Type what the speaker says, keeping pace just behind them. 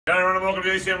Gentlemen, and welcome to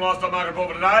the Ecmlivestock Market Report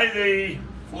for today,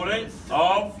 the 14th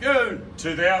of June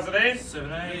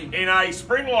 2017. In a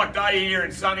spring-like day here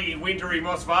in sunny, wintry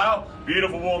Moss Vale.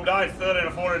 Beautiful warm day, 13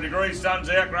 to 14 degrees, sun's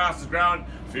out, grass is growing,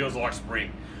 feels like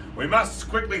spring. We must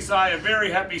quickly say a very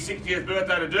happy 60th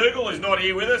birthday to Dougal. He's not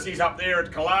here with us, he's up there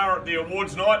at Kalara at the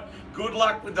awards night. Good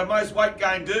luck with the most weight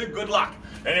gain, Doug, good luck.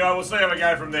 Anyway, we'll see how we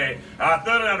go from there.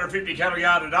 1,350 cattle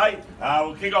yard today.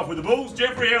 We'll kick off with the bulls.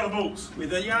 Jeffrey, how are the bulls?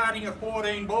 With a yarding of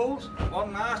 14 bulls,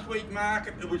 on last week's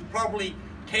market it was probably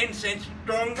 10 cents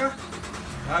stronger.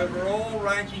 Overall,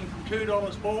 ranging from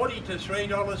 $2.40 to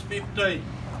 $3.50.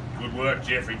 Good work,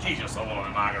 Jeffrey. Geez, you're solid on the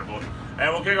market report.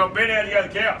 And we'll kick off. Ben, how do you go the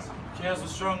cows? Cows were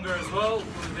stronger as well,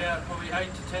 with about probably 8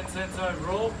 to 10 cents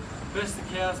overall. Best of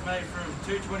cows made from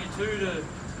 222 to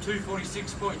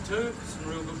 246.2 for some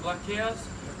real good black cows,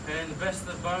 and the best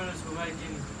of the bonus were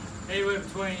making anywhere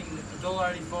between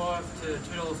 $1.85 to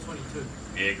 $2.22.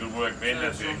 Yeah, good work, Ben. So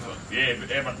that's stronger. excellent.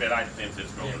 Yeah, how much about 8 to 10 cents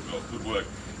stronger Yeah. as well. Good work.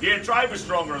 Yeah, trade was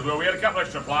stronger as well. We had a couple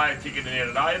extra players kicking in there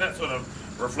today, and that sort of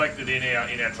reflected in our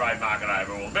trade market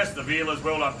overall. Best of the Vealers,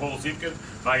 well done, Paul Simpkin,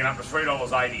 making up to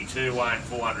 $3.82, weighing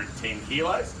 410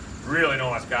 kilos. Really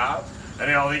nice calves. And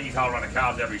then I think his whole run of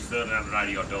calves averaged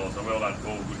 $1,380 odd, so well done,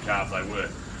 Paul. Good calves they were.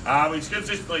 We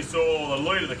consistently saw the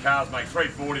lead of the calves make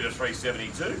 $3.40 to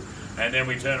 $3.72, and then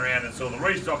we turned around and saw the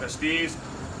restock of steers.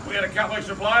 We had a couple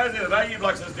extra players there today. You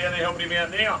blokes that's down there helping him out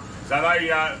now. So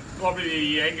they probably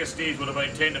the Angus steers would have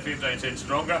been 10 to 15 cents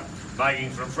stronger,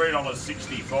 making from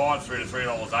 $3.65 through to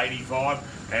 $3.85,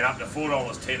 and up to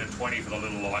 $4.10 and 20 for the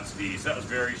little light steers. That was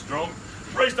very strong.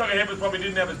 Restock of heifers probably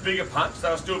didn't have as big a punch. They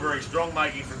were still very strong,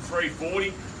 making from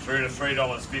 $3.40 through to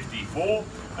 $3.54,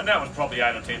 and that was probably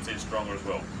 8 or 10 cents stronger as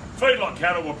well. Feedlot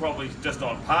cattle were probably just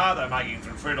on par. They're making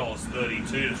from $3.32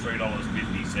 to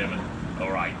 $3.57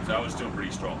 or 8, so it was still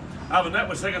pretty strong. Other than that,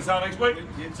 we're second sale next week.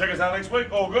 Yep. Second sale next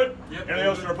week, all good? Yep, Anything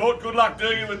else to report? Good luck,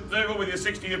 Dougal, with your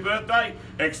 60th birthday.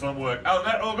 Excellent work. Other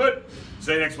than that, all good?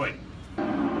 See you next week.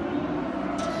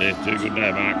 There's two good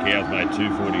day, Mark. Cows made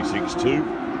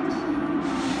 246.2.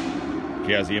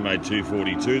 Cows here made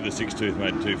 242, the 6-tooth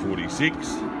made 246,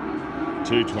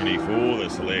 224, the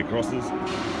Solaire crosses,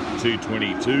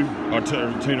 222,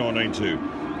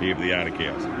 219.2 here for the Arctic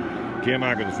cows. Cow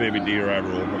market is a fair bit dearer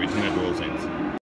overall, probably 10 to 12 cents.